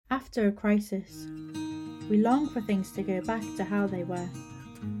after a crisis. We long for things to go back to how they were.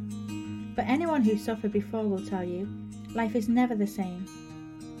 But anyone who suffered before will tell you, life is never the same.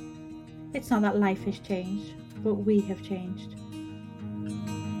 It's not that life has changed, but we have changed.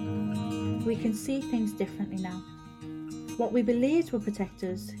 We can see things differently now. What we believed would protect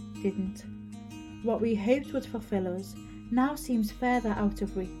us didn't. What we hoped would fulfill us now seems further out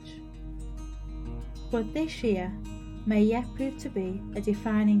of reach. But this year may yet prove to be a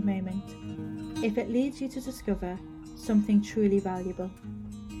defining moment if it leads you to discover something truly valuable.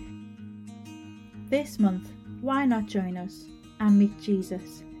 This month, why not join us and meet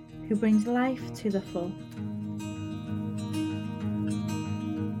Jesus, who brings life to the full?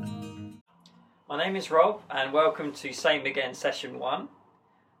 My name is Rob and welcome to Same Again Session 1.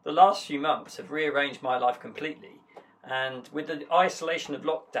 The last few months have rearranged my life completely, and with the isolation of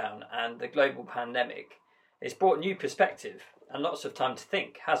lockdown and the global pandemic, it's brought new perspective and lots of time to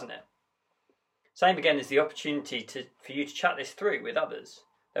think, hasn't it? Same Again is the opportunity for you to chat this through with others.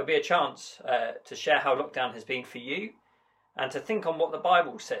 There'll be a chance to share how lockdown has been for you and to think on what the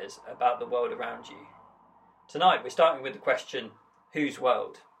Bible says about the world around you. Tonight we're starting with the question, whose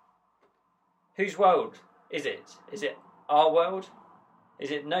world? Whose world is it? Is it our world? Is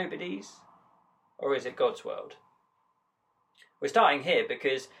it nobody's? Or is it God's world? We're starting here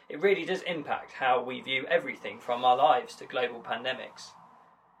because it really does impact how we view everything from our lives to global pandemics.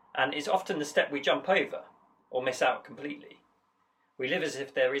 And it's often the step we jump over or miss out completely. We live as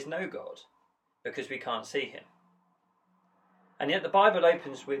if there is no God because we can't see him. And yet the Bible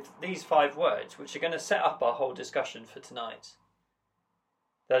opens with these 5 words which are going to set up our whole discussion for tonight.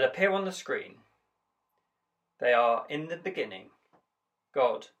 They'll appear on the screen. They are, in the beginning,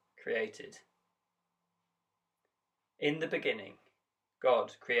 God created. In the beginning,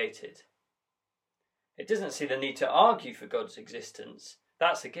 God created. It doesn't see the need to argue for God's existence.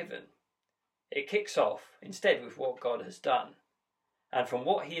 That's a given. It kicks off instead with what God has done. And from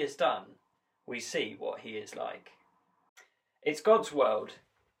what he has done, we see what he is like. It's God's world.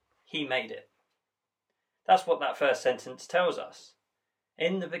 He made it. That's what that first sentence tells us.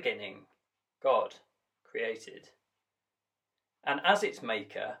 In the beginning, God created. And as its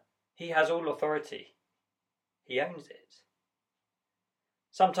maker, he has all authority. He owns it.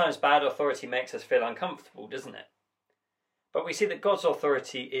 Sometimes bad authority makes us feel uncomfortable, doesn't it? But we see that God's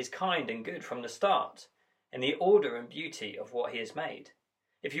authority is kind and good from the start, in the order and beauty of what he has made.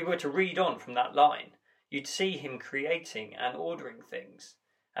 If you were to read on from that line, you'd see him creating and ordering things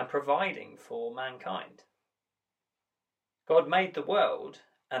and providing for mankind. God made the world,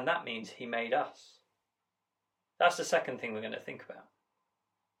 and that means he made us. That's the second thing we're going to think about.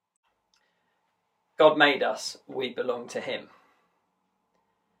 God made us, we belong to him.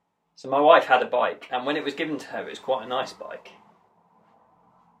 So my wife had a bike, and when it was given to her, it was quite a nice bike.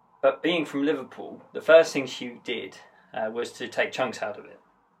 But being from Liverpool, the first thing she did was to take chunks out of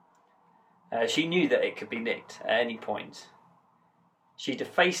it. She knew that it could be nicked at any point. She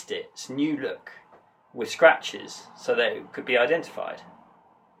defaced its new look with scratches so that it could be identified.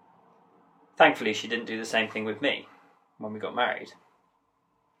 Thankfully, she didn't do the same thing with me when we got married.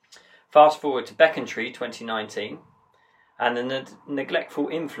 Fast forward to Becontree 2019, and the neglectful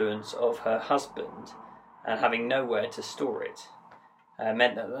influence of her husband and having nowhere to store it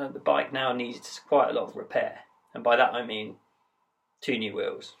meant that the bike now needs quite a lot of repair. And by that I mean 2 new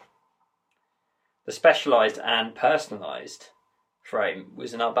wheels. The specialised and personalised frame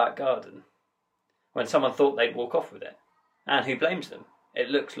was in our back garden when someone thought they'd walk off with it. And who blames them? It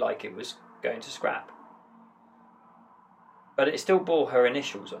looked like it was going to scrap. But it still bore her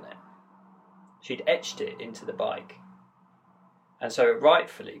initials on it. She'd etched it into the bike, and so it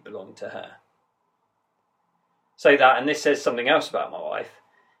rightfully belonged to her. So that, and this says something else about my wife,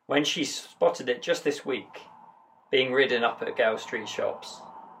 when she spotted it just this week, being ridden up at Gale Street shops,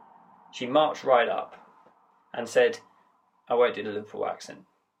 she marched right up and said, I won't do the Liverpool accent,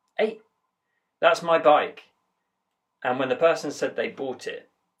 "Hey, that's my bike." And when the person said they bought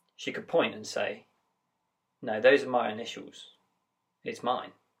it, she could point and say, "No, those are my initials. It's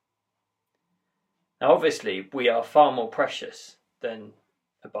mine." Now obviously we are far more precious than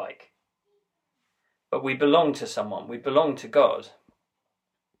a bike. But we belong to someone, we belong to God.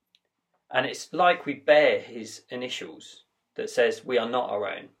 And it's like we bear his initials that says we are not our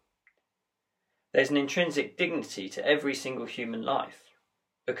own. There's an intrinsic dignity to every single human life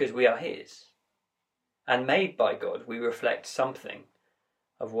because we are his. And made by God, we reflect something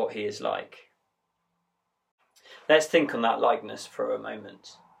of what he is like. Let's think on that likeness for a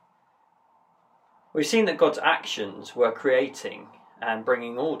moment. We've seen that God's actions were creating and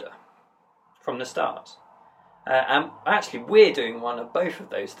bringing order from the start. And actually, we're doing one of both of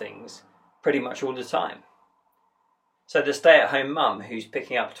those things pretty much all the time. So the stay-at-home mum who's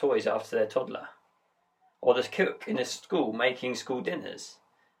picking up toys after their toddler, or the cook in a school making school dinners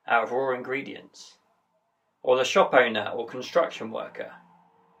out of raw ingredients, or the shop owner or construction worker,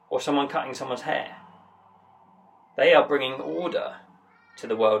 or someone cutting someone's hair. They are bringing order to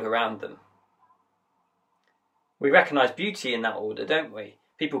the world around them. We recognise beauty in that order, don't we?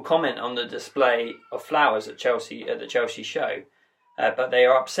 People comment on the display of flowers at the Chelsea show, but they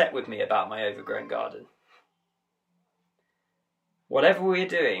are upset with me about my overgrown garden. Whatever we're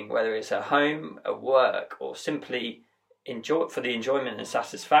doing, whether it's at home, at work, or simply for the enjoyment and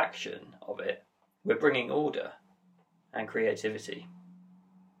satisfaction of it, we're bringing order and creativity.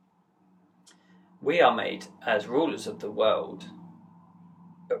 We are made as rulers of the world,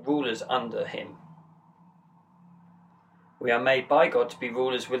 but rulers under Him. We are made by God to be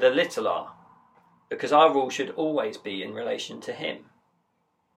rulers with a little r, because our rule should always be in relation to Him.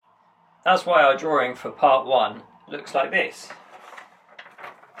 That's why our drawing for part 1 looks like this.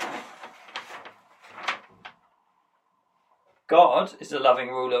 God is the loving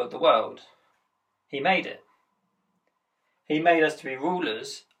ruler of the world. He made it. He made us to be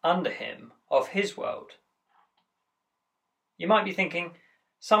rulers under Him of His world. You might be thinking,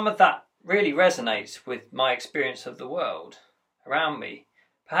 some of that really resonates with my experience of the world around me,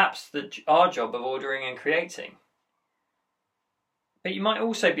 perhaps our job of ordering and creating. But you might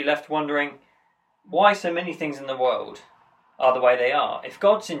also be left wondering why so many things in the world are the way they are. If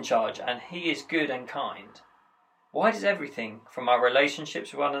God's in charge and He is good and kind, why does everything from our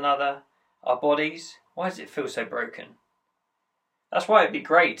relationships with one another, our bodies, why does it feel so broken? That's why it'd be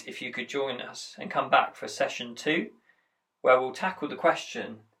great if you could join us and come back for session 2, where we'll tackle the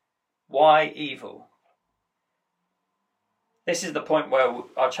question, why evil? This is the point where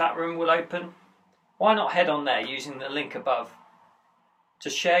our chat room will open. Why not head on there using the link above to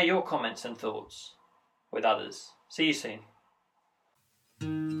share your comments and thoughts with others. See you soon.